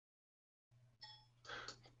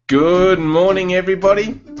Good morning,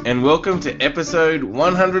 everybody, and welcome to episode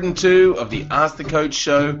 102 of the Ask the Coach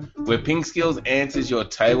show, where Pink Skills answers your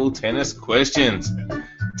table tennis questions.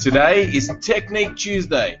 Today is Technique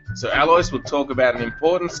Tuesday, so Alois will talk about an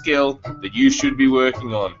important skill that you should be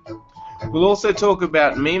working on. We'll also talk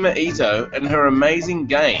about Mima Ito and her amazing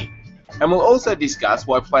game, and we'll also discuss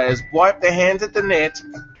why players wipe their hands at the net,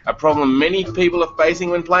 a problem many people are facing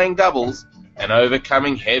when playing doubles, and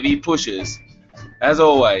overcoming heavy pushes. As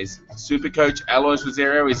always, Super Coach Alois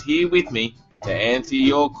Rosario is here with me to answer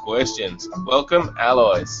your questions. Welcome,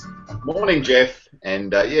 Alois. Morning, Jeff.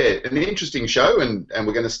 And an interesting show, and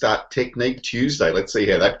we're going to start Technique Tuesday. Let's see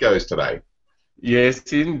how that goes today.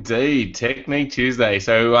 Yes, indeed, Technique Tuesday.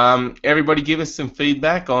 So everybody give us some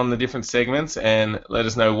feedback on the different segments and let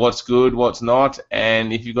us know what's good, what's not,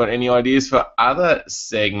 and if you've got any ideas for other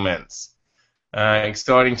segments.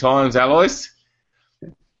 Exciting times, Alois.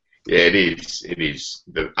 Yeah, it is. It is.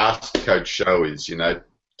 The Ask Coach show is,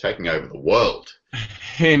 taking over the world.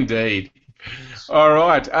 Indeed. All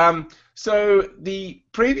right. So the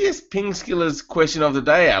previous Pink Skillers question of the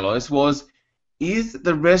day, Alois, was, is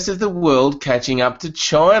the rest of the world catching up to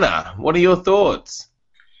China? What are your thoughts?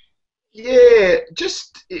 Yeah,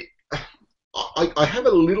 I have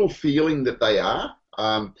a little feeling that they are.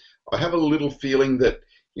 I have a little feeling that,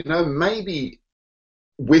 maybe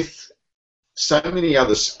with so many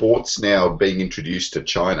other sports now being introduced to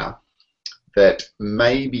China, that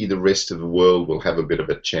maybe the rest of the world will have a bit of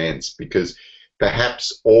a chance, because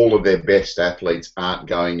perhaps all of their best athletes aren't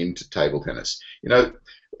going into table tennis.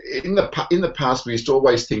 In the past, we used to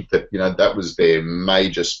always think that that was their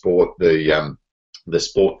major sport, the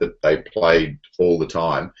sport that they played all the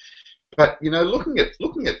time. But looking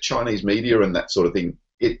at Chinese media and that sort of thing,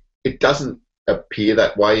 it doesn't appear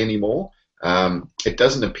that way anymore. It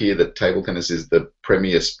doesn't appear that table tennis is the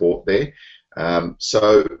premier sport there.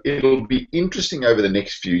 So it'll be interesting over the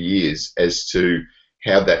next few years as to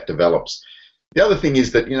how that develops. The other thing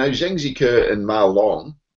is that, Zheng Zhike and Ma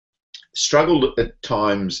Long struggled at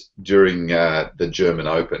times during the German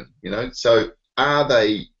Open. So are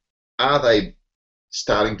they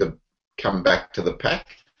starting to come back to the pack?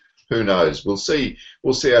 Who knows? We'll see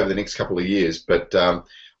over the next couple of years. But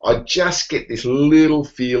I just get this little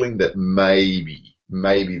feeling that maybe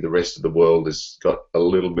the rest of the world has got a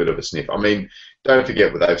little bit of a sniff. I mean, don't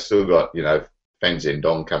forget, they've still got, Fan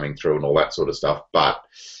Zhendong coming through and all that sort of stuff. But,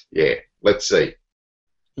 yeah, let's see.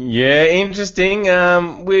 Yeah, interesting.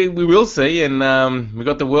 We will see, and we've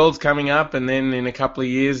got the Worlds coming up, and then in a couple of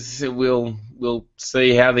years we'll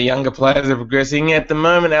see how the younger players are progressing. At the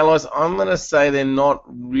moment, Alois, I'm going to say they're not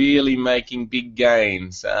really making big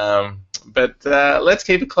gains. But let's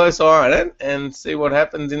keep a close eye on it and see what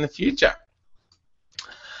happens in the future.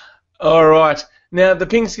 All right. Now, the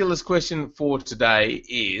Pink Skillers question for today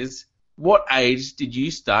is, what age did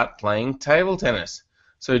you start playing table tennis?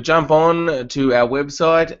 So jump on to our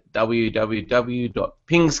website,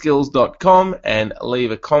 www.pinkskills.com, and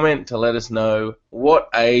leave a comment to let us know, what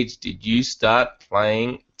age did you start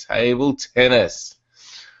playing table tennis?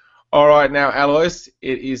 All right, now, Alois,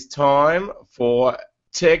 it is time for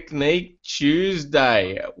Technique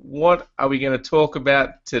Tuesday. What are we going to talk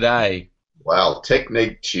about today? Well,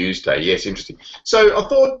 Technique Tuesday. Yes, interesting. So I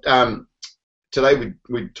thought today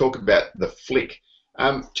we'd talk about the flick,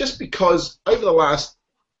 just because over the last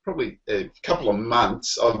probably a couple of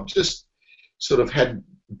months, I've just sort of had a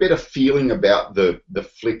better feeling about the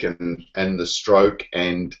flick and the stroke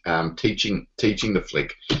and teaching the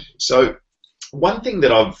flick. So one thing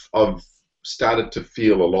that I've started to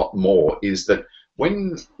feel a lot more is that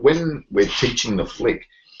when we're teaching the flick,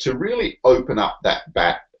 to really open up that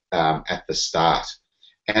bat at the start,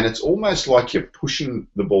 and it's almost like you're pushing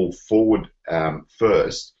the ball forward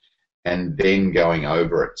first and then going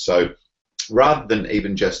over it. So rather than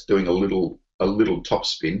even just doing a little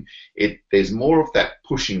topspin, there's more of that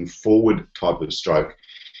pushing forward type of stroke,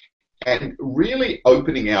 and really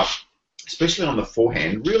opening out, especially on the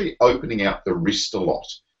forehand, really opening out the wrist a lot.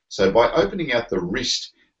 So by opening out the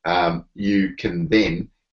wrist, you can then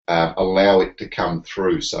allow it to come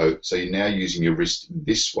through. So you're now using your wrist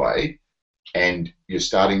this way, and you're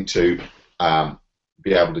starting to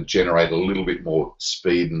be able to generate a little bit more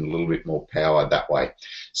speed and a little bit more power that way.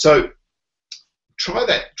 So try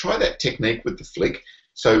that technique with the flick.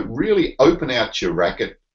 So really open out your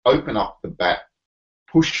racket, open up the bat,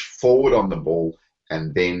 push forward on the ball,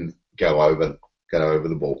 and then go over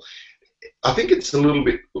the ball. I think it's a little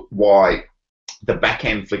bit why the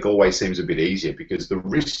backhand flick always seems a bit easier, because the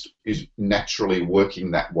wrist is naturally working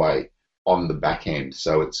that way on the backhand,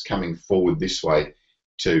 so it's coming forward this way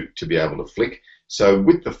to be able to flick. So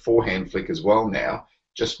with the forehand flick as well now,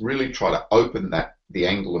 just really try to open the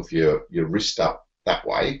angle of your wrist up that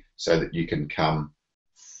way so that you can come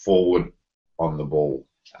forward on the ball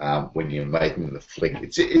when you're making the flick.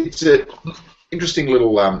 It's a interesting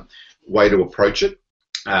little way to approach it,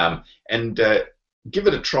 and give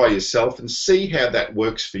it a try yourself and see how that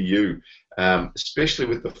works for you, especially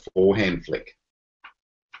with the forehand flick.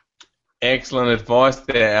 Excellent advice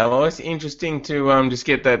there, Alois. Interesting to just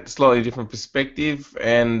get that slightly different perspective,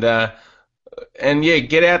 and yeah,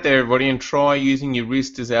 get out there, everybody, and try using your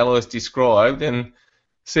wrist as Alois described, and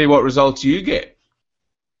see what results you get.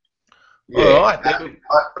 Yeah. All right. I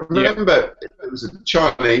remember there was a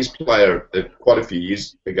Chinese player quite a few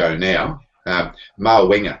years ago now, Ma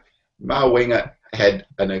Wenger. Ma Wenger had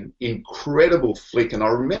an incredible flick, and I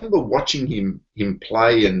remember watching him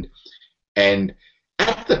play, and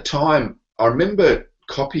at the time, I remember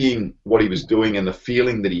copying what he was doing and the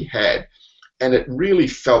feeling that he had, and it really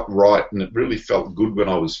felt right, and it really felt good when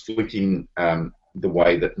I was flicking the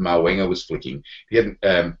way that Ma Wenger was flicking. He had,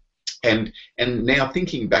 and now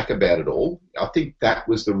thinking back about it all, I think that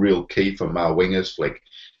was the real key for Ma Wenger's flick.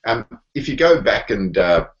 If you go back and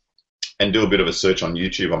do a bit of a search on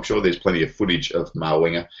YouTube, I'm sure there's plenty of footage of Ma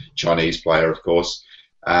Wenger, Chinese player, of course.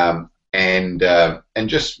 And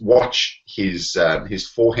just watch his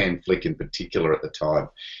forehand flick in particular at the time.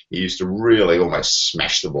 He used to really almost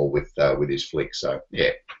smash the ball with his flick. So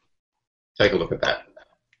yeah, take a look at that.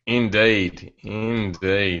 Indeed.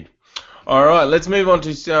 All right, let's move on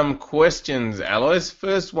to some questions, Alois.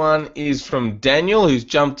 First one is from Daniel, who's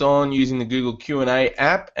jumped on using the Google Q&A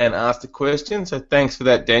app and asked a question. So thanks for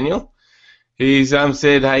that, Daniel. He's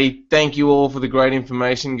said, "Hey, thank you all for the great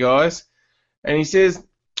information, guys." And he says,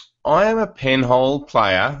 "I am a penhole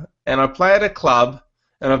player, and I play at a club,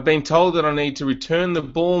 and I've been told that I need to return the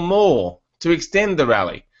ball more to extend the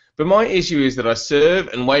rally. But my issue is that I serve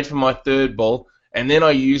and wait for my third ball, and then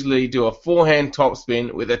I usually do a forehand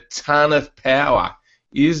topspin with a ton of power.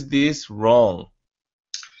 Is this wrong?"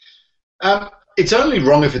 It's only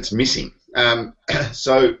wrong if it's missing.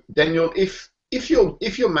 So Daniel, if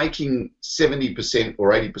you're making 70%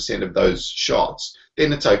 or 80% of those shots,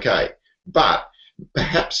 then it's okay. But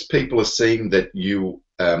perhaps people are seeing that you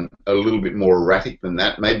are a little bit more erratic than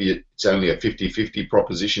that. Maybe it's only a 50-50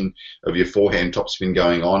 proposition of your forehand topspin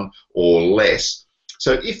going on or less.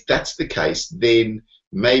 So if that's the case, then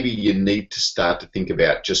maybe you need to start to think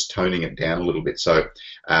about just toning it down a little bit. So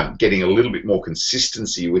getting a little bit more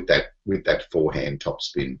consistency with that forehand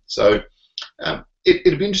topspin. So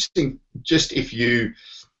it'd be interesting just if you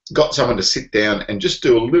got someone to sit down and just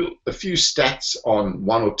do a few stats on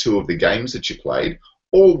one or two of the games that you played.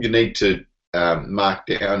 All you need to mark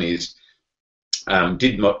down is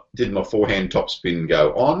did my forehand topspin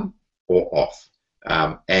go on or off,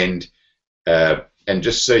 and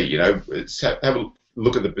just see, have a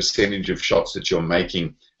look at the percentage of shots that you're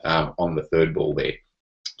making on the third ball there.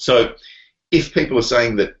 So if people are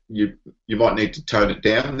saying that you might need to tone it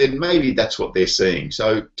down, then maybe that's what they're seeing.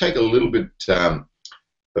 So take a little bit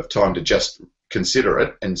of time to just consider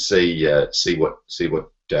it and see what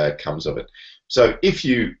comes of it. So if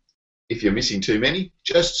you're missing too many,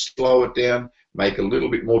 just slow it down, make a little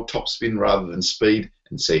bit more topspin rather than speed,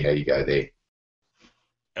 and see how you go there.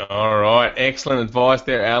 All right, excellent advice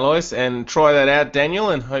there, Alois, and try that out,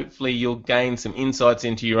 Daniel, and hopefully you'll gain some insights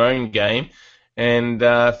into your own game and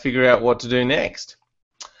figure out what to do next.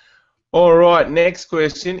 All right, next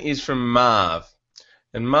question is from Marv,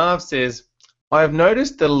 and Marv says, "I have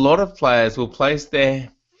noticed that a lot of players will place their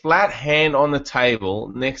flat hand on the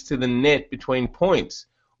table next to the net between points.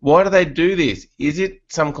 Why do they do this? Is it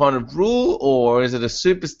some kind of rule, or is it a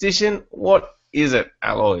superstition? What is it,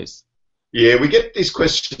 Alois?" Yeah, we get this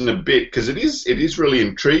question a bit because it is really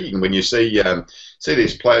intriguing when you see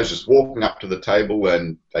these players just walking up to the table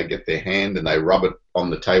and they get their hand and they rub it on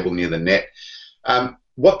the table near the net.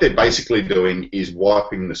 What they're basically doing is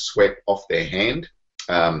wiping the sweat off their hand.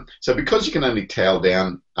 So because you can only towel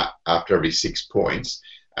down after every 6 points,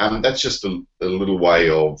 that's just a little way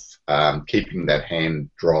of keeping that hand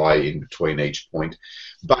dry in between each point.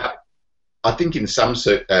 But I think in some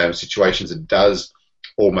situations it does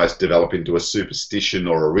almost develop into a superstition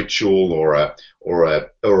or a ritual or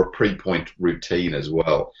a pre-point routine as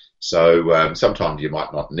well. So sometimes you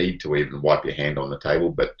might not need to even wipe your hand on the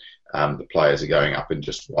table, but the players are going up and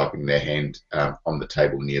just wiping their hand on the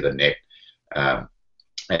table near the net. And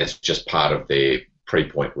it's just part of their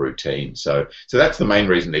pre-point routine. So that's the main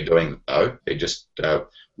reason they're doing it, though. They're just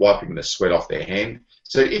wiping the sweat off their hand.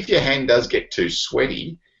 So if your hand does get too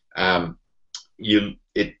sweaty, you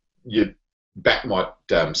bat might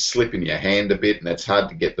slip in your hand a bit, and it's hard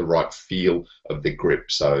to get the right feel of the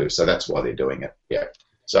grip. So that's why they're doing it. Yeah.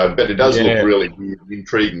 So, but it does look really weird and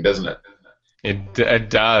intriguing, doesn't it? It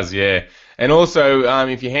does, yeah. And also,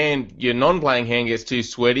 if your non-playing hand gets too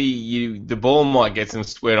sweaty, the ball might get some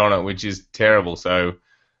sweat on it, which is terrible. So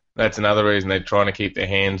that's another reason they're trying to keep their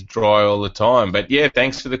hands dry all the time. But yeah,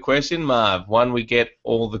 thanks for the question, Marv. One we get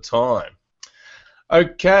all the time.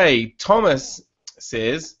 Okay, Thomas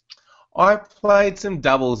says, I played some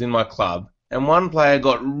doubles in my club, and one player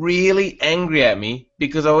got really angry at me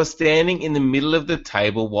because I was standing in the middle of the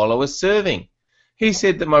table while I was serving. He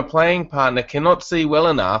said that my playing partner cannot see well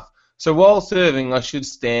enough, so while serving I should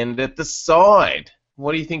stand at the side.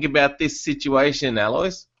 What do you think about this situation,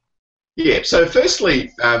 Alois? Yeah, so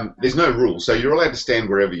firstly, there's no rule, so you're allowed to stand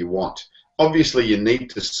wherever you want. Obviously, you need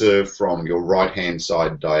to serve from your right-hand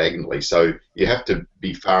side diagonally, so you have to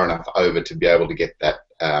be far enough over to be able to get that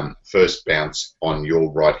first bounce on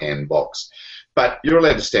your right-hand box. But you're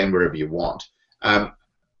allowed to stand wherever you want.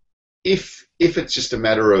 If it's just a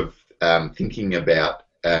matter of thinking about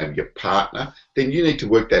your partner, then you need to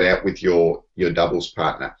work that out with your doubles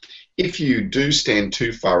partner. If you do stand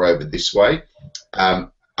too far over this way,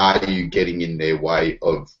 are you getting in their way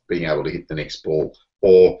of being able to hit the next ball?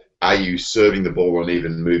 Or are you serving the ball and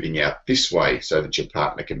even moving out this way so that your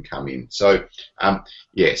partner can come in? So,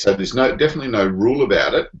 yeah, so there's definitely no rule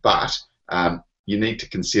about it, but you need to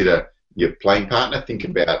consider your playing partner. Think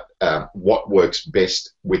about what works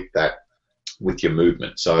best with your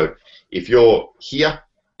movement. So if you're here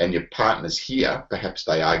and your partner's here, perhaps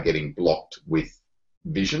they are getting blocked with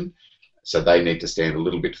vision, so they need to stand a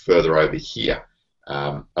little bit further over here,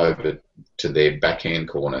 over to their backhand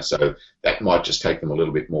corner. So that might just take them a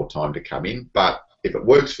little bit more time to come in. But if it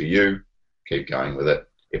works for you, keep going with it.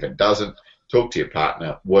 If it doesn't, talk to your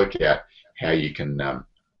partner, work out how you can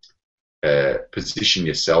position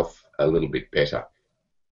yourself a little bit better.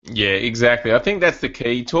 Yeah, exactly. I think that's the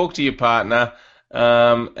key. Talk to your partner.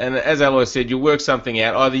 And as Alois said, you'll work something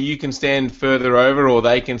out. Either you can stand further over or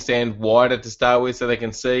they can stand wider to start with so they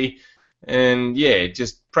can see. And yeah,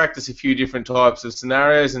 just practice a few different types of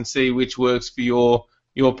scenarios and see which works for your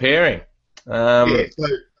pairing. So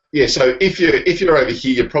if you're over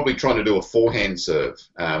here, you're probably trying to do a forehand serve,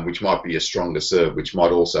 which might be a stronger serve, which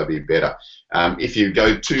might also be better. If you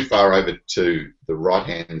go too far over to the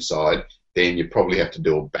right-hand side, then you probably have to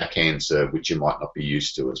do a backhand serve, which you might not be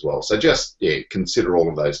used to as well. So just, consider all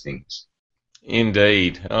of those things.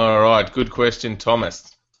 Indeed. All right. Good question,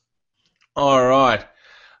 Thomas. All right.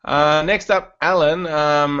 Next up, Alan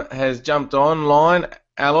has jumped online,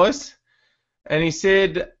 Alois, and he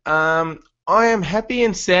said, I am happy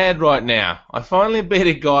and sad right now. I finally beat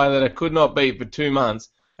a guy that I could not beat for 2 months,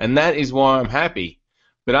 and that is why I'm happy.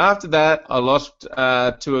 But after that, I lost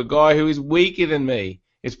to a guy who is weaker than me.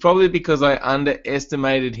 It's probably because I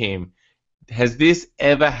underestimated him. Has this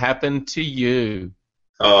ever happened to you?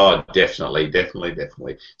 Oh, definitely.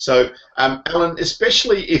 So, Alan,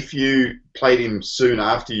 especially if you played him soon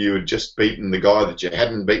after you had just beaten the guy that you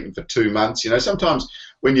hadn't beaten for 2 months, sometimes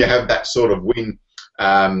when you have that sort of win,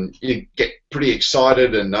 you get pretty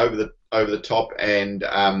excited and over the top, and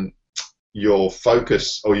your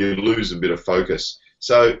focus, or you lose a bit of focus.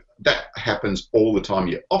 So that happens all the time.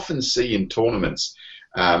 You often see in tournaments,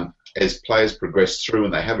 as players progress through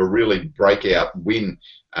and they have a really breakout win,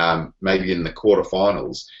 maybe in the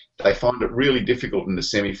quarterfinals, they find it really difficult in the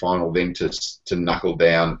semi-final then to knuckle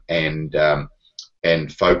down and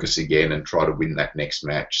focus again and try to win that next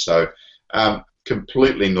match. So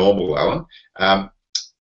completely normal, Alan. I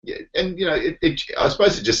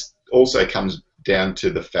suppose it just also comes down to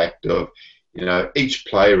the fact of, each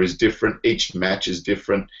player is different, each match is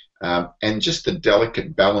different, and just the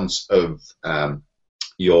delicate balance of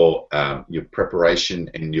your preparation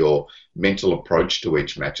and your mental approach to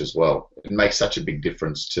each match as well. It makes such a big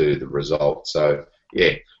difference to the result. So,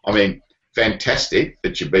 yeah, fantastic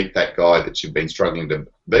that you beat that guy that you've been struggling to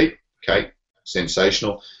beat. Okay,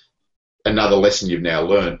 sensational. Another lesson you've now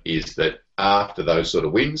learned is that after those sort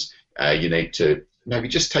of wins, you need to maybe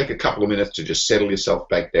just take a couple of minutes to just settle yourself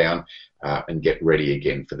back down and get ready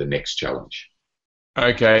again for the next challenge.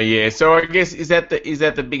 Okay, yeah. So I guess is that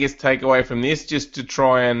the biggest takeaway from this? Just to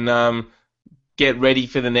try and get ready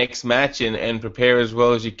for the next match and prepare as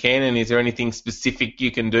well as you can. And is there anything specific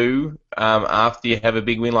you can do after you have a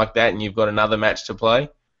big win like that and you've got another match to play?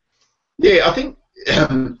 Yeah, I think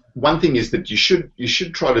one thing is that you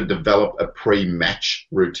should try to develop a pre-match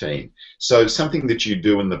routine. So something that you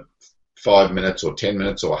do in the 5 minutes or 10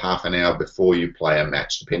 minutes or half an hour before you play a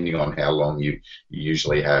match, depending on how long you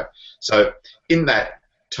usually have. So in that,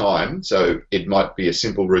 time. So it might be a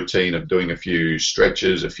simple routine of doing a few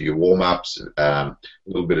stretches, a few warm-ups, a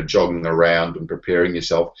little bit of jogging around and preparing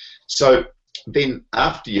yourself. So then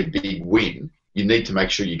after your big win, you need to make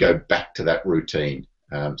sure you go back to that routine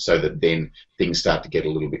so that then things start to get a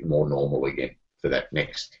little bit more normal again for that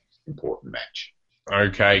next important match.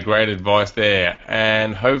 Okay, great advice there.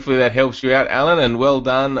 And hopefully that helps you out, Alan, and well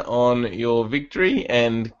done on your victory.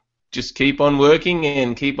 And just keep on working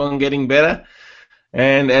and keep on getting better.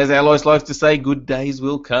 And as Alois likes to say, good days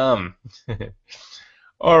will come.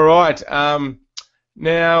 All right.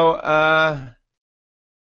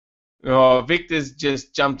 Victor's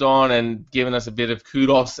just jumped on and given us a bit of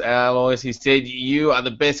kudos, Alois. He said, you are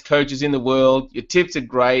the best coaches in the world. Your tips are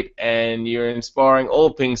great, and you're inspiring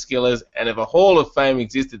all ping skillers. And if a Hall of Fame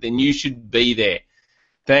existed, then you should be there.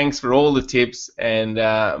 Thanks for all the tips and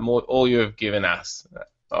all you have given us.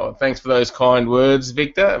 Oh, thanks for those kind words,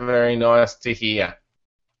 Victor. Very nice to hear.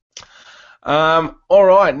 All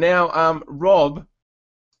right, now Rob,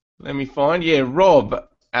 let me find. Yeah, Rob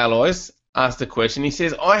Alois asked a question. He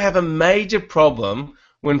says, I have a major problem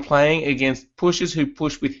when playing against pushers who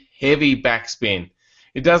push with heavy backspin.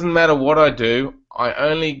 It doesn't matter what I do, I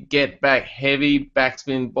only get back heavy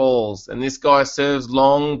backspin balls, and this guy serves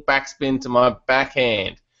long backspin to my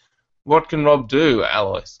backhand. What can Rob do,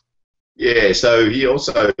 Alois? Yeah, so he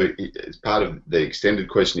also, as part of the extended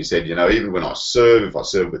question, he said, even when I serve, if I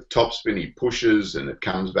serve with topspin, he pushes and it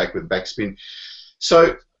comes back with backspin.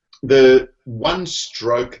 So the one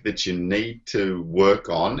stroke that you need to work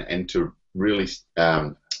on and to really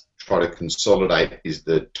try to consolidate is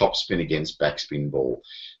the topspin against backspin ball.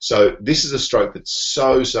 So this is a stroke that's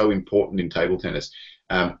so important in table tennis.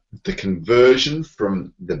 The conversion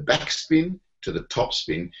from the backspin to the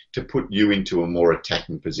topspin to put you into a more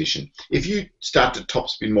attacking position. If you start to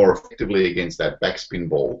topspin more effectively against that backspin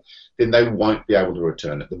ball, then they won't be able to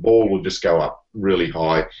return it. The ball will just go up really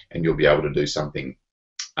high and you'll be able to do something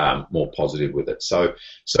more positive with it. So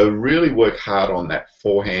really work hard on that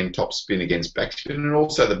forehand topspin against backspin and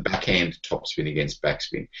also the backhand topspin against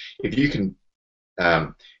backspin. If you can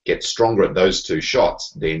get stronger at those two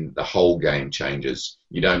shots, then the whole game changes.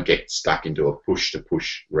 You don't get stuck into a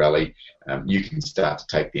push-to-push rally. You can start to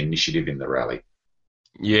take the initiative in the rally.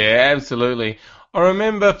 Yeah, absolutely. I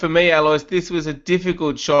remember for me, Alois, this was a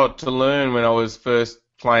difficult shot to learn when I was first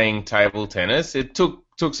playing table tennis. It took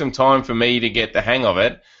some time for me to get the hang of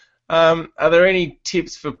it. Are there any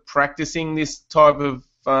tips for practicing this type of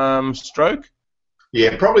stroke?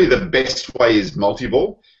 Yeah, probably the best way is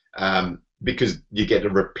multi-ball. Because you get a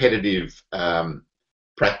repetitive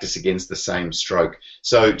practice against the same stroke.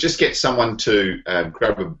 So just get someone to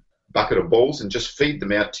grab a bucket of balls and just feed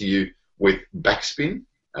them out to you with backspin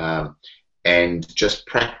and just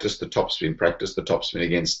practice the topspin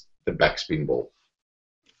against the backspin ball.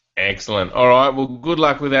 Excellent. All right, well, good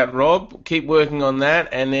luck with that, Rob. Keep working on that,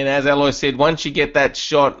 and then as Alois said, once you get that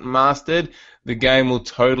shot mastered, the game will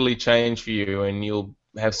totally change for you and you'll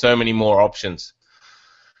have so many more options.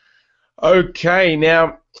 Okay,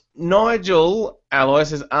 now Nigel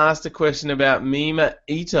Alois has asked a question about Mima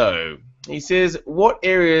Ito. He says, what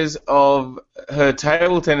areas of her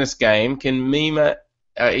table tennis game can Ito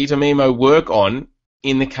Mimo work on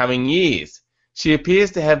in the coming years? She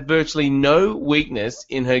appears to have virtually no weakness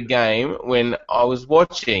in her game when I was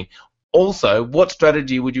watching. Also, what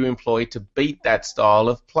strategy would you employ to beat that style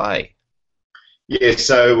of play? Yeah,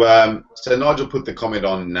 so Nigel put the comment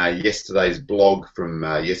on yesterday's blog from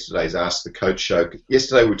yesterday's Ask the Coach show.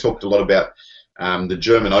 Yesterday we talked a lot about the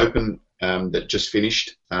German Open that just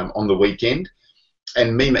finished on the weekend,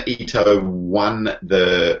 and Mima Ito won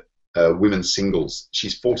the women's singles.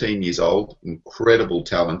 She's 14 years old, incredible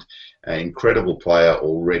talent, incredible player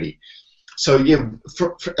already. So yeah,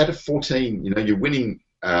 at a 14, you're winning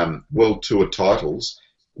World Tour titles.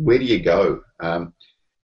 Where do you go?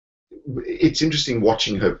 It's interesting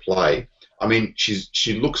watching her play. I mean,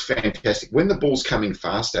 she looks fantastic. When the ball's coming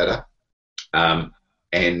fast at her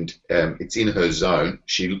and it's in her zone,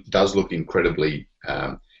 she does look incredibly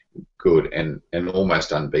good and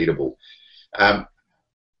almost unbeatable.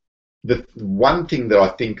 The one thing that I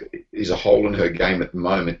think is a hole in her game at the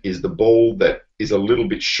moment is the ball that is a little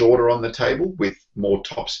bit shorter on the table with more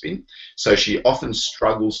topspin. So she often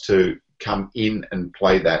struggles to come in and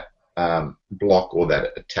play that block or that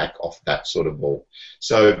attack off that sort of ball.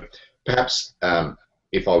 So perhaps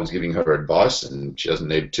if I was giving her advice, and she doesn't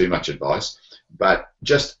need too much advice, but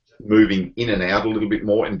just moving in and out a little bit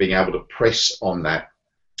more and being able to press on that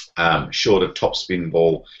shorter topspin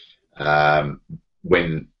ball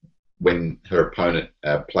when her opponent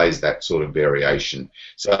plays that sort of variation.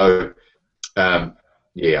 So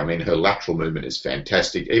yeah, I mean, her lateral movement is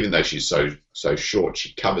fantastic. Even though she's so short,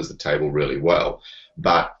 she covers the table really well.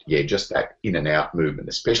 But yeah, just that in and out movement,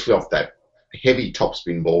 especially off that heavy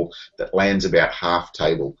topspin ball that lands about half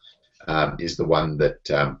table, is the one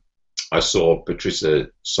that I saw Patricia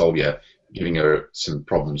Solya giving her some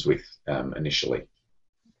problems with initially.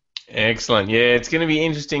 Excellent. Yeah, it's going to be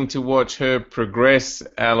interesting to watch her progress,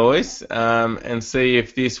 Alois, and see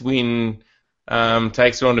if this win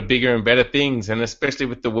takes her on to bigger and better things. And especially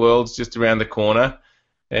with the Worlds just around the corner,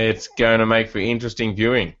 it's going to make for interesting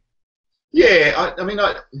viewing. Yeah, I mean,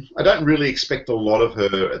 I don't really expect a lot of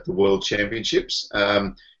her at the World Championships.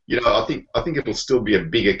 I think it'll still be a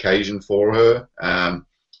big occasion for her.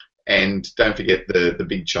 And don't forget the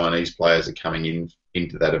big Chinese players are coming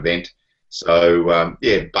into that event. So,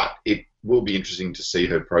 but it will be interesting to see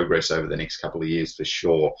her progress over the next couple of years for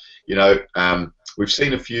sure. We've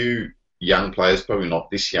seen a few young players, probably not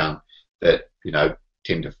this young, that,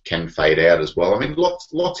 can fade out as well. I mean,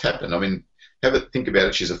 lots happen. I mean, think about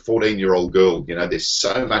it. She's a 14-year-old girl. There's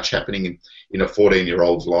so much happening in a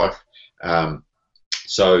 14-year-old's life.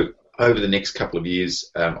 So over the next couple of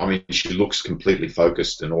years, she looks completely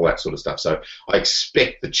focused and all that sort of stuff. So I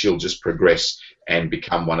expect that she'll just progress and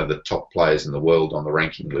become one of the top players in the world on the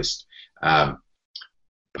ranking list. But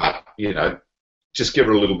just give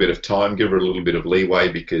her a little bit of time, give her a little bit of leeway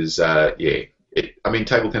because,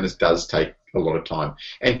 table tennis does take a lot of time.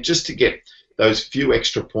 And just to get those few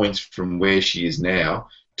extra points from where she is now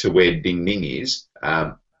to where Ding Ning is,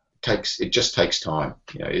 it just takes time.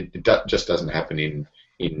 It just doesn't happen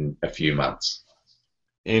in a few months.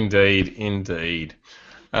 Indeed.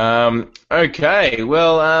 Okay,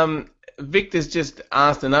 well, Victor's just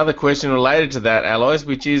asked another question related to that, Alois,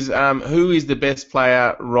 which is who is the best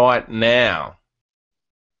player right now?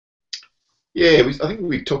 Yeah, I think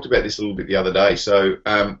we talked about this a little bit the other day. So,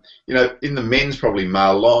 in the men's, probably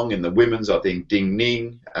Ma Long. In the women's, I think Ding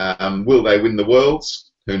Ning. Will they win the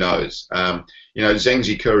Worlds? Who knows? Zhang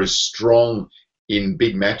Jike is strong in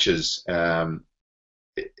big matches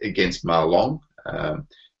against Ma Long. Li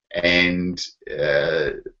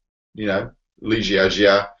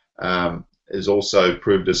Jiajia has also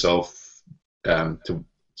proved herself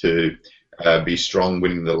to be strong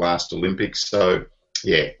winning the last Olympics. So,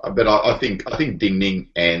 yeah, but I think Ding Ning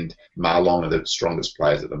and Ma Long are the strongest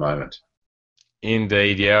players at the moment.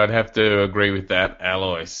 Indeed, yeah, I'd have to agree with that,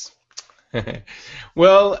 Alois.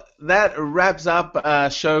 Well, that wraps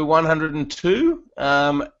up show 102.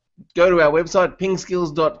 Go to our website,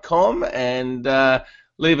 pingskills.com, and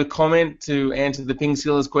leave a comment to answer the Ping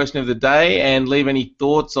Skillers question of the day, and leave any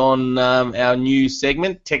thoughts on our new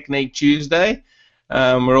segment, Technique Tuesday.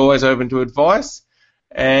 We're always open to advice.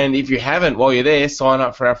 And if you haven't, while you're there, sign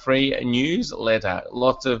up for our free newsletter.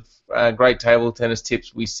 Lots of great table tennis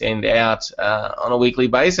tips we send out on a weekly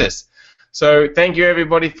basis. So thank you,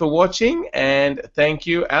 everybody, for watching, and thank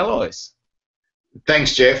you, Alois.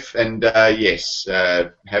 Thanks, Jeff, and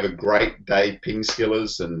have a great day, Ping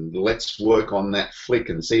Skillers, and let's work on that flick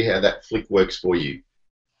and see how that flick works for you.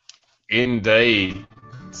 Indeed.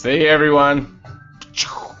 See you, everyone.